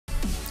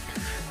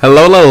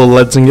Hello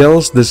lads and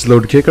girls, this is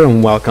Lord Kicker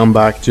and welcome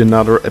back to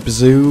another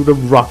episode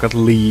of Rocket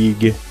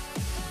League.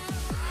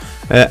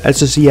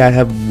 As you see, I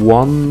have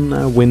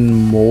one win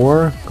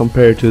more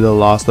compared to the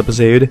last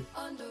episode.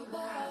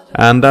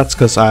 And that's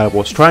because I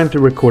was trying to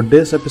record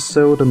this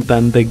episode and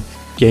then the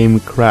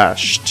game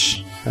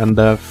crashed. And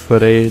the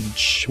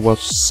footage was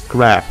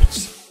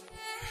scrapped.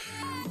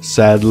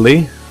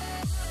 Sadly.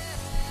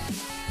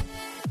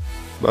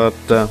 But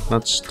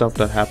that's stuff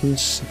that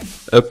happens.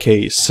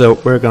 Okay, so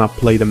we're gonna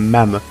play the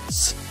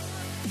mammoths.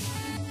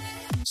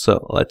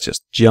 So let's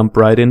just jump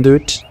right into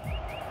it.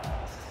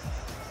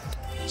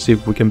 See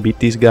if we can beat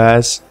these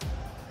guys.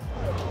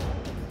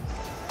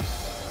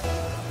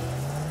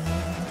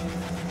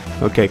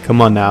 Okay, come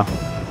on now.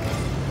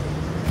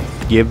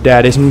 Give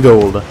daddy some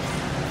gold.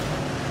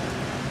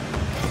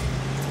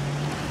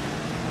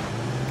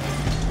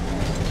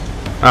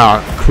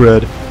 Ah,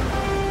 crud.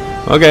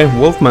 Okay,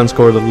 Wolfman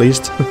scored at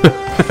least.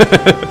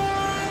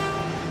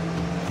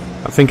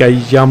 I think I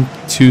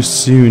jumped too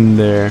soon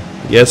there.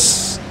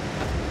 Yes.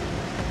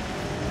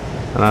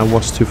 And I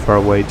was too far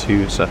away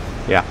too, so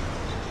yeah.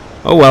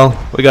 Oh well,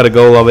 we got a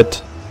goal of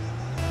it.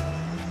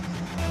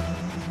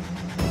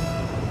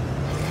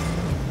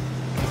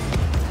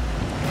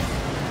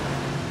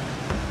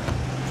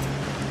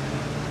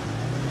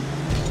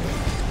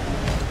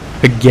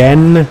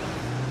 Again?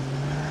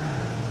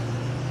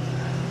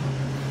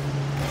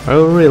 I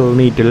really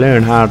need to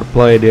learn how to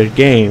play this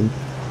game.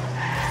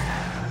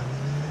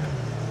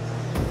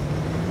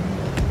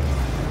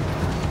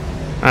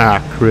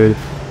 Ah, crud.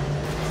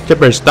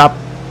 Chipper, stop.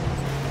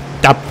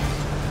 Stop.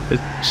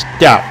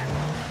 Stop.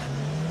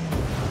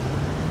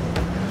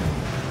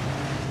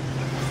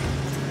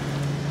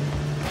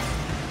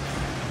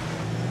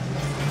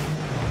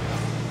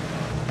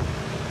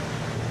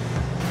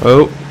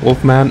 Oh,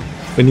 Wolfman,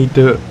 we need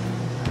to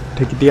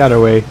take it the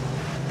other way.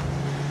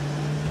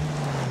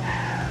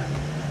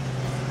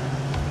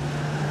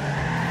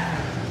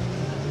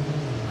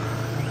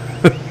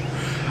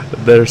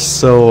 They're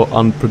so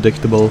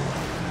unpredictable.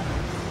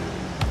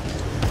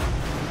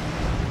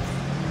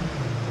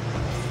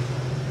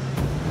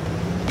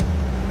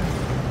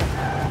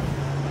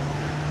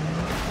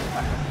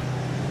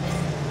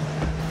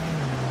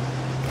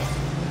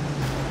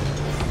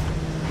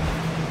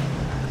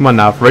 Come on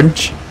now,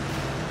 French.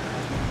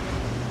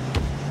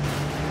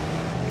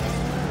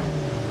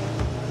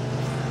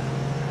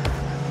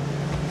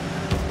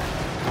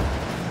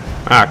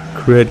 Ah,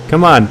 crud,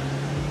 come on.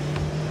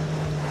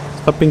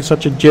 Stop being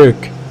such a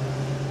jerk.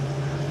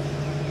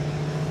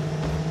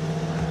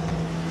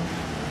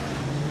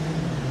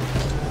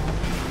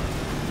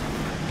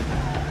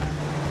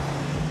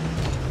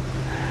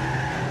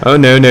 Oh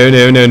no.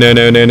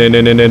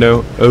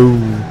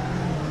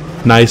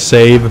 Oh, nice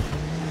save.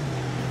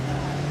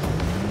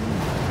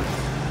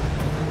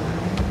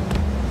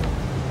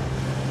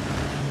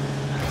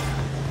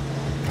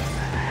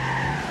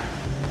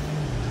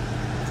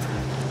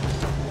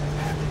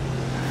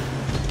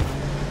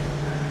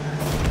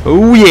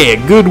 Oh yeah,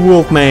 good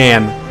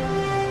Wolfman!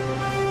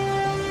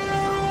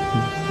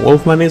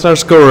 Wolfman is our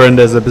scorer in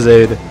this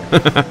episode.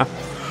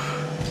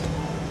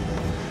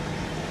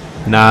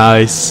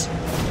 Nice.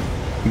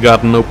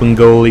 Got an open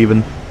goal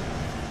even.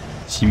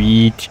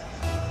 Sweet.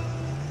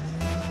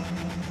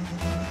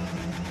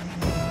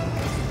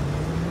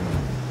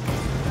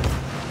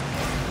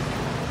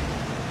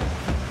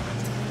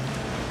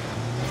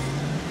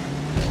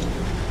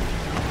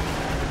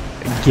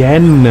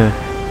 Again.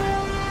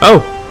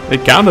 Oh!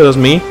 It counted as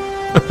me.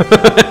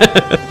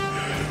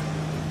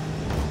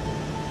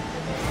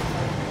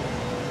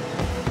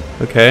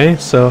 Okay,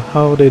 so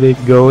how did it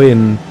go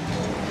in?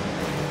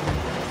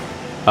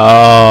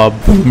 Oh,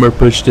 Boomer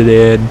pushed it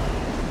in.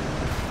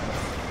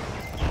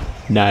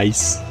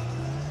 Nice.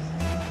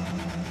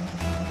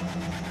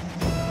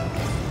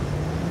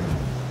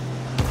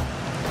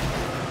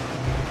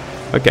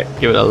 Okay,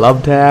 give it a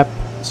love tap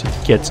so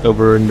it gets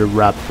over in the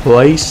right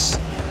place.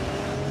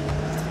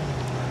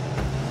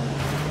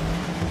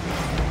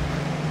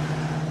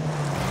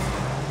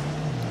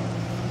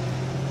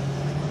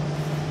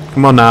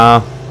 Come on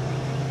now.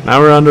 Now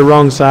we're on the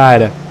wrong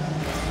side.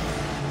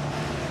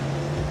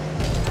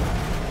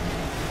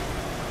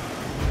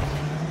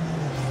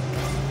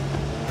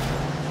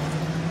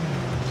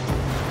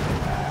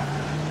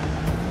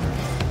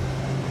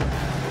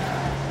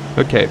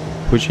 Okay,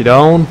 push it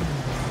on.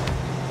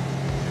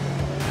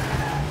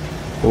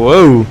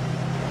 Whoa.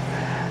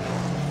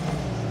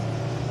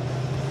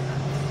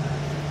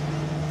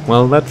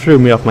 Well, that threw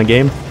me off my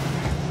game.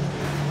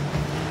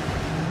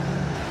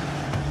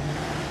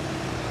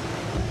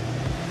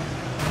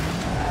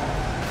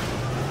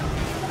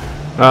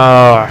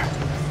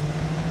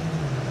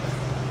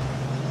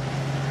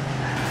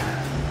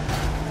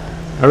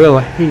 I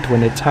really hate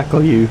when they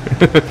tackle you.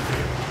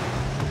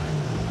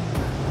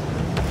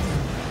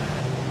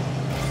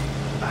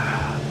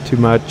 Too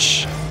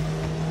much.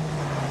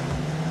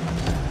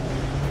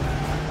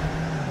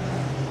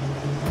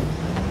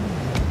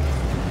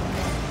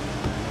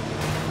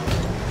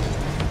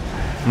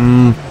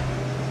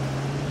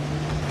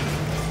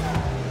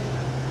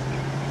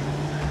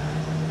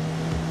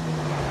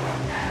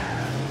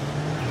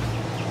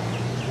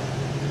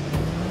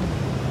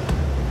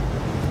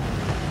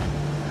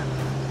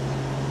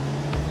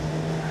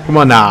 Come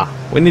on now.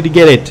 We need to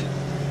get it.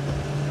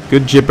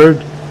 Good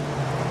Jipperd.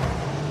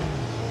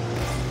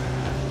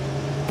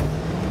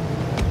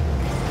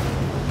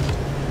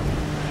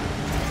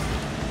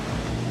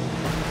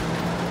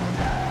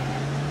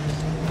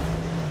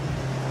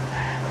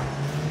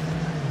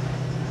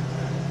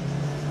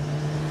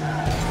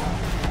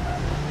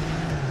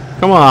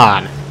 Come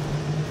on.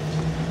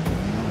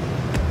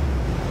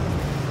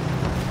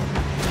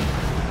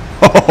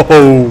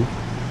 Oh,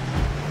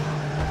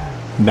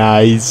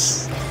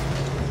 nice.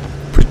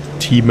 Put your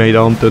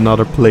teammate onto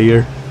another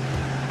player.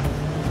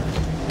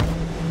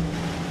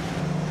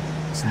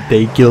 So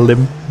they killed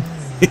him.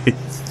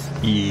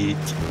 Yeet.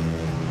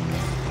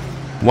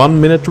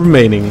 1 minute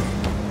remaining.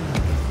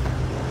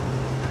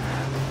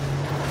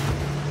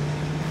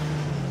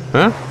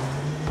 Huh?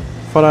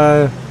 Thought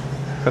I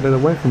got it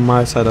away from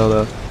my side of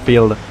the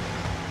field.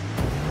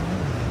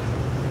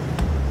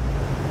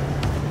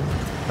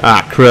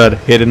 Ah, crud.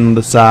 Hit it on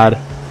the side.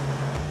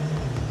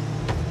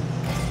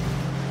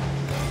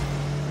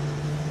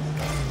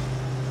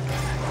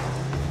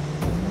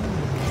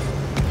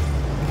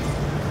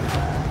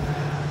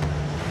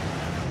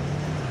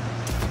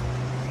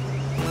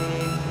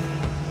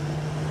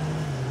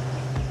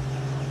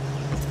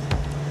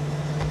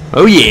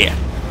 Oh yeah!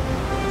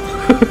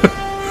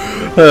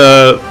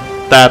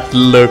 That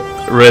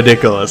looked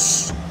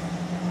ridiculous.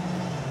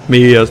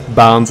 Me just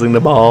bouncing the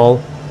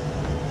ball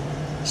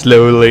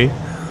slowly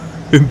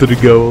into the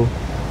goal.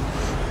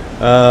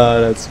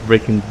 That's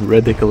freaking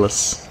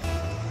ridiculous.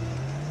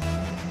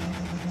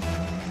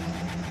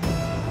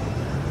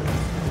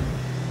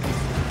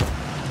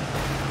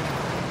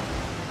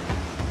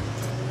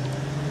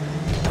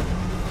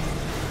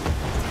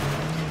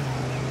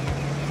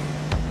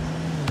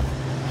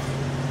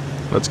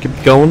 Let's keep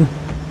going.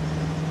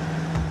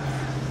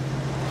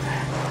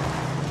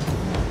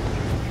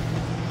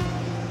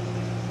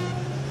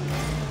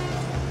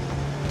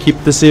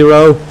 Keep the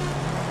 0.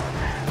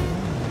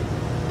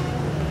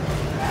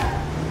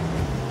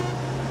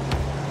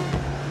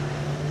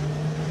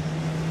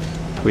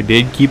 We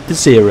did keep the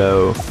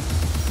 0.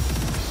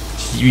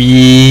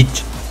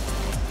 Sweet.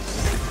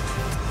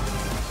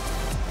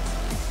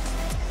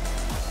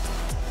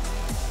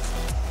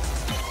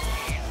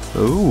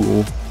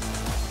 Ooh.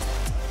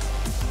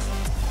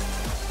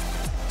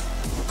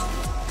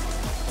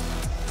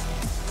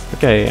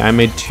 Okay, I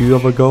made 2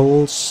 of the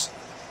goals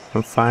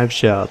from 5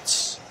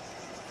 shots.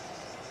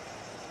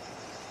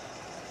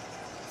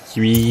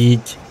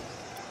 Sweet.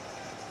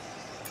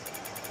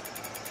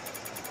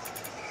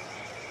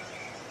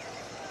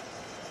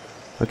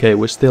 Okay,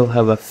 we still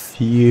have a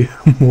few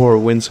more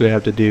wins we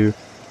have to do.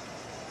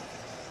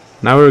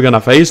 Now we're gonna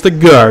face the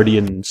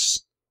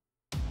Guardians.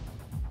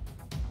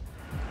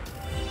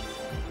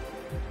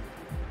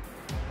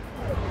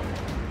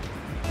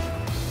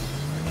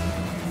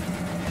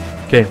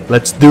 Okay,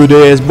 let's do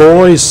this,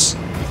 boys.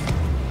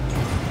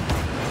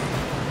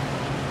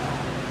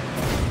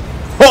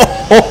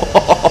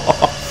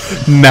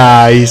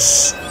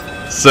 Nice.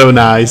 So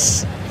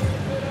nice.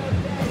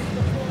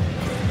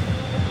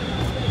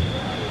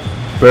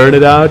 Burn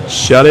it out,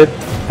 shut it,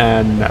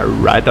 and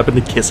right up in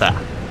the kisser.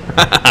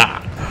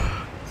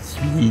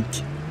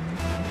 Sweet.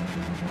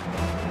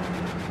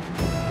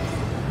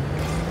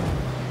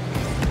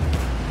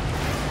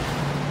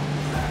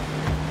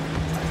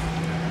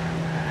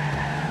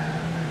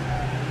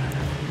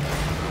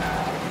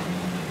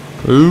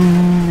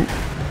 Ooh.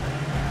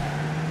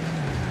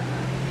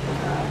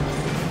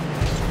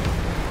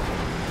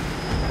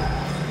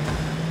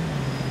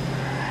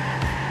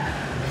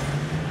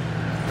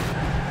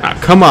 Ah,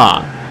 come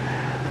on.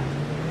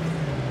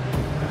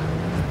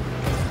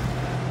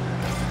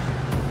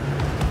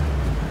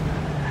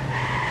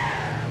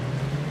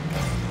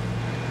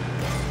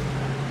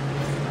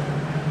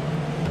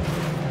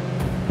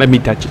 Let me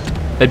touch it.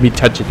 Let me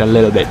touch it a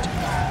little bit.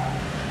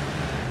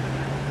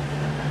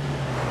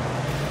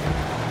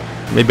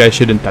 Maybe I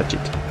shouldn't touch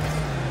it.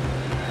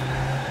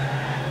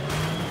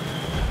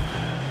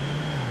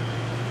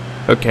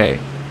 Okay.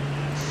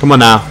 Come on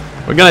now.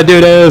 We're gonna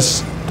do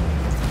this.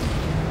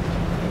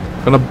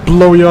 Gonna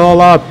blow you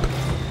all up.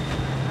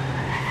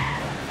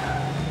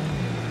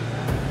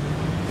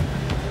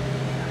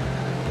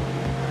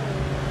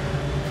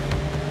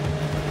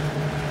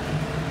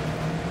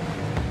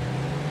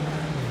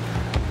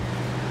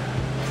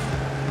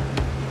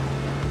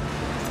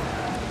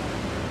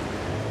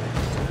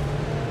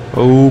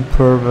 Oh,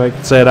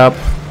 perfect setup.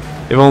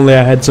 If only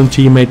I had some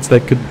teammates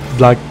that could,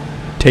 like,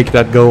 take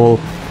that goal.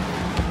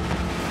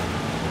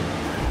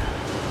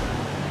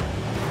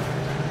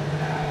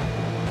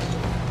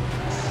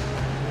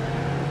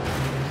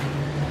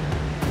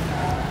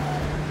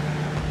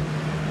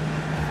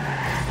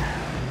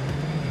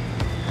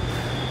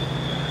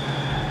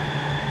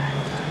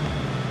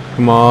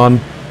 Come on.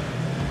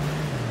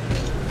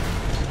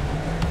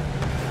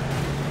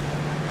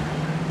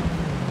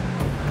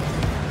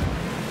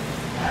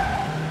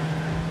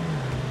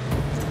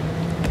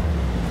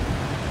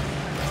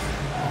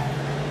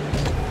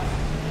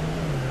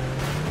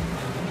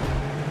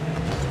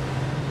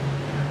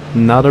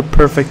 Another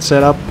perfect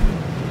setup.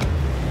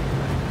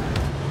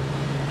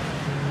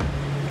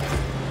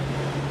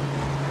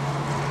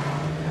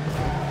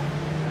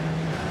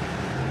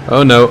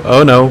 Oh no,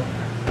 oh no.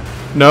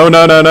 No,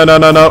 no, no, no, no,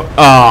 no, no.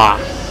 Ah!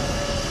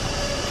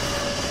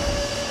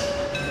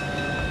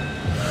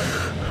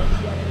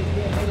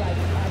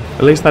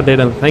 At least I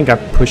didn't think I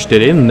pushed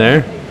it in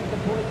there.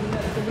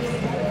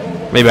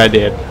 Maybe I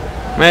did.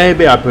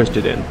 Maybe I pushed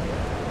it in.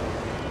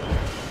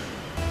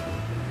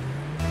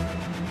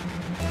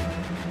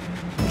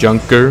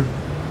 Junker.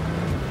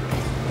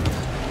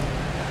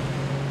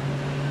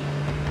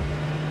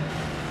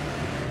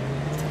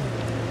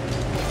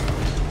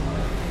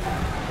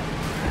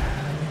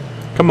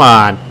 Come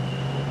on.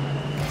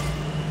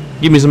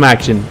 Give me some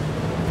action.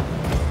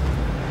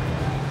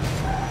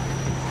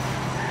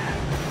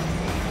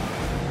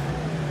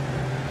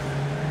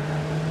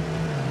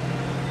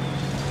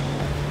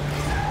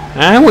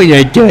 I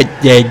wanna touch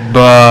that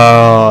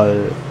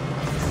ball.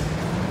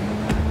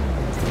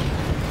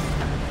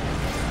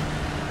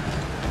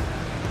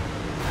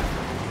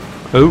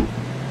 Oh.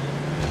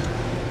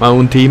 My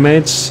own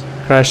teammates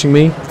crashing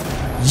me.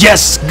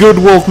 Yes! Good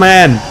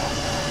Wolfman!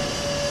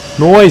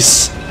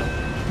 Nice!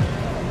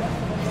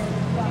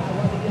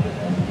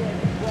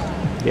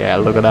 Yeah,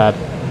 look at that.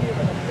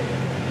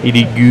 He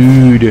did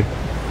good.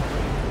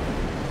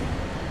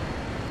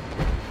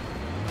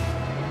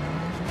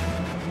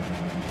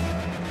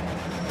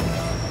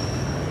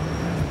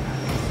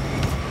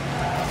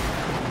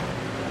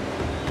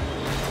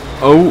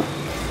 Oh.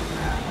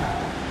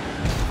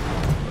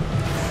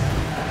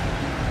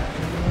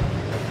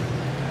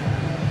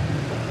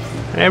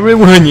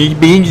 Everyone is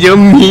being so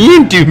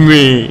mean to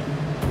me.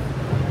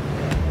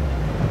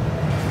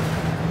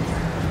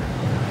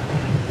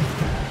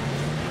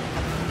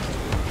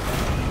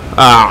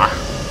 Ah.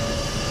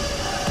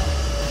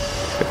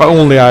 If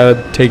only I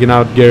had taken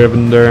out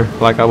Gavin there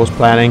like I was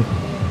planning.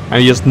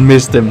 I just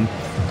missed him.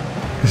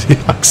 He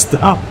like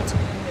stopped.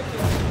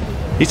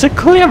 He's a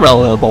clever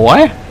little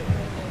boy.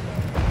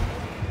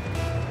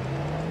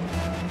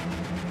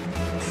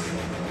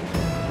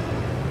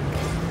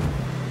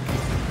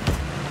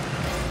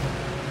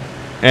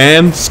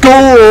 And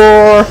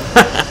score!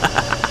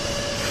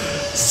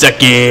 Suck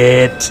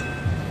it!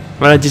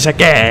 Why don't you suck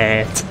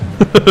it?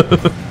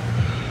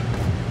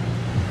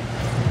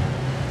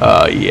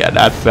 Oh yeah,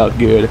 that felt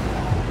good.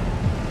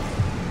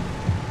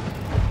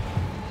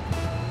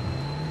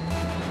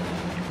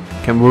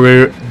 Can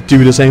we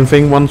do the same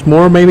thing once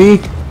more, maybe?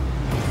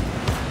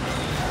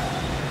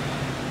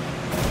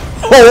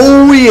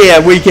 Oh yeah,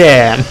 we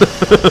can!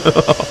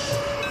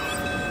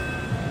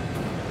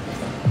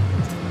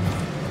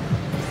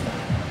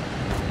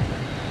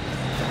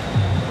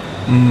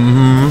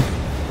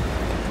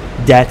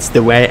 That's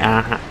the way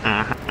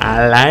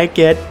I like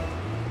it.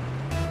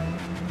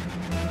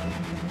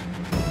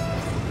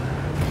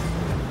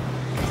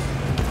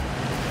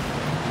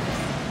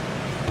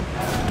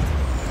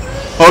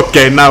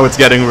 Okay, now it's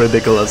getting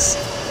ridiculous.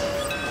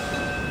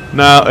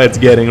 Now it's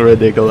getting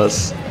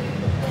ridiculous.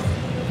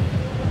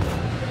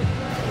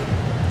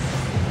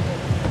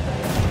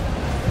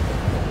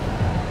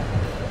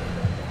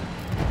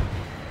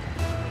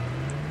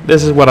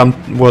 This is what I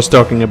was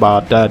talking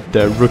about, that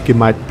rookie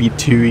might be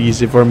too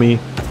easy for me,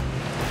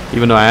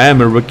 even though I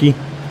am a rookie.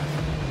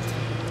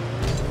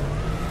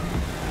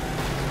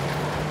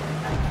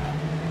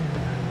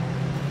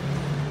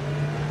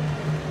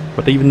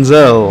 But even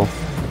so,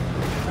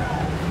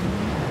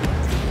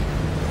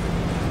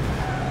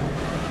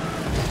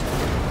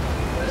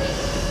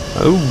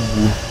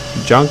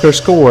 oh, Junker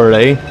scored,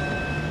 eh?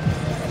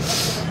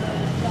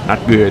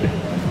 Not good.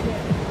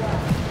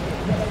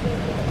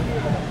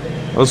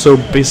 Also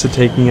busy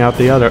taking out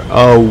the other.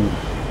 Oh.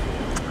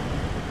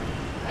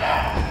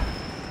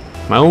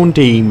 My own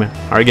team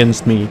are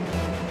against me.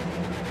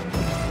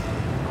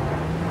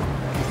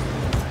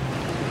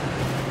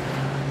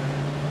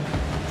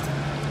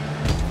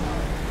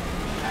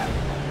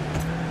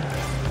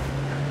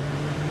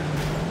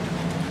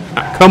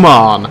 Ah, come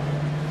on.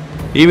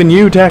 Even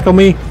you tackle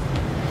me?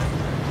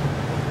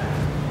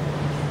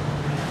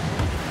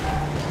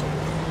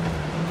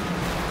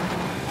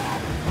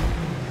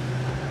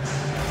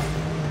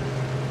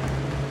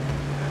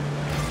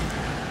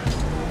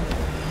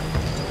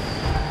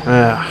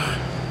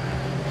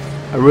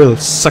 I really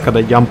suck at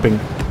the jumping.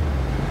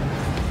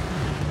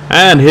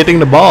 And hitting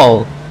the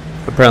ball,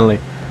 apparently.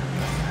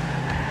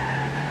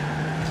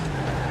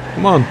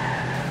 Come on.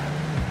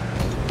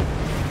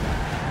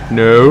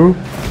 No.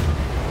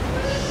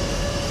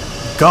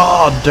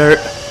 God, they're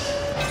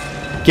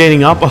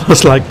getting up on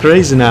us like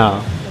crazy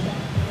now.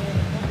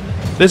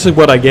 This is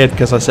what I get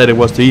because I said it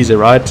was too easy,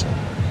 right?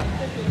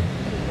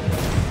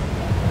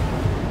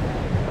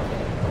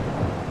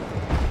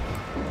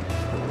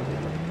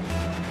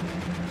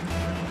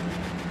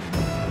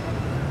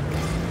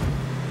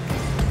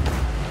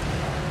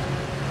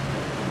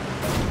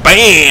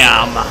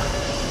 Bam!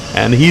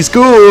 And he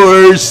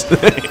scores!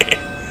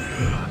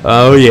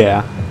 Oh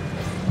yeah.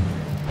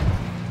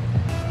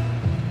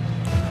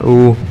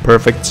 Oh,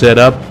 perfect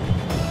setup.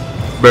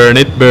 Burn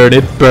it, burn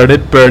it, burn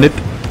it, burn it.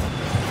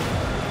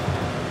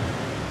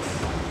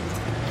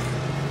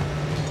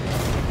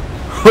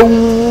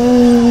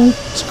 Oh,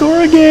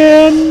 score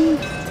again.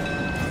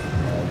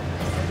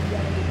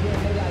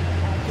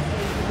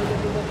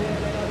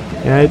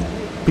 Yeah,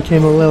 it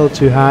became a little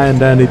too high and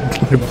then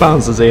it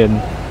bounces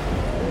in.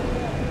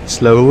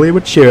 Slowly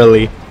but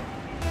surely.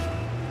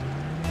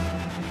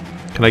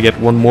 Can I get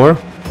one more?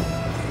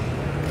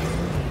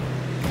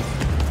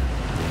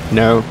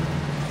 No.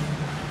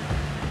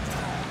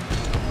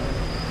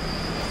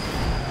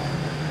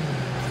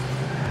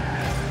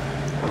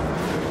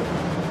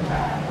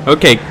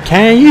 Okay,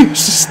 can you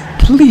just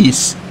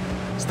please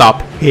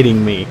stop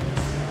hitting me?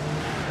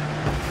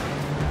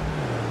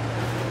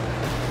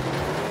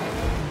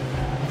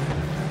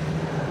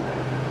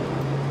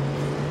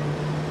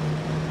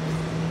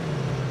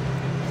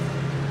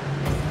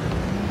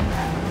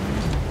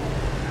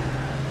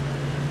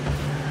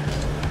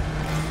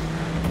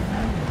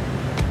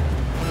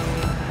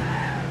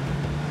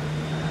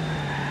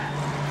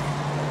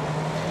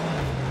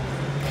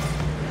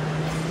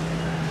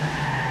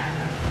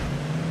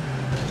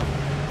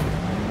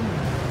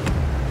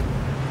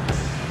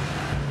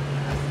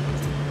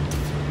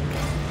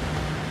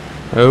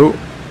 Oh.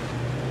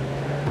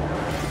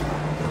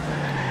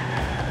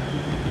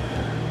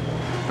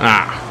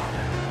 Ah.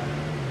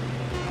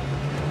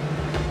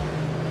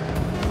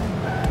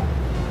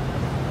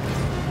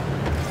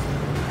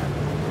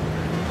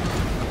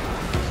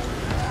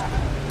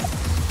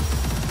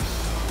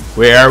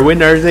 We are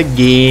winners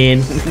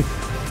again.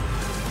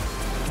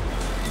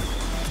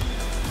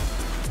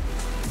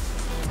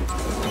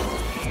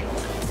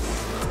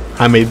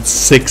 I made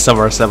 6 of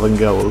our 7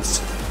 goals.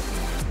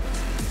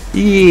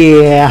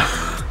 Yeah.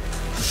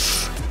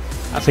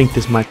 I think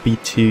this might be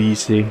too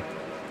easy.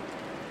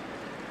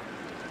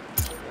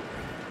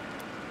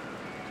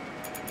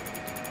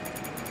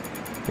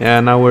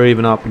 Yeah, now we're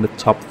even up in the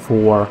top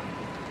 4.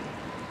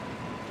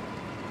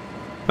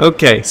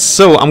 Okay,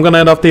 so I'm gonna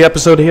end off the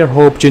episode here.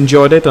 Hope you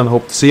enjoyed it and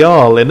hope to see you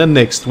all in the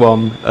next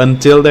one.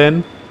 Until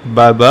then,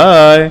 bye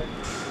bye.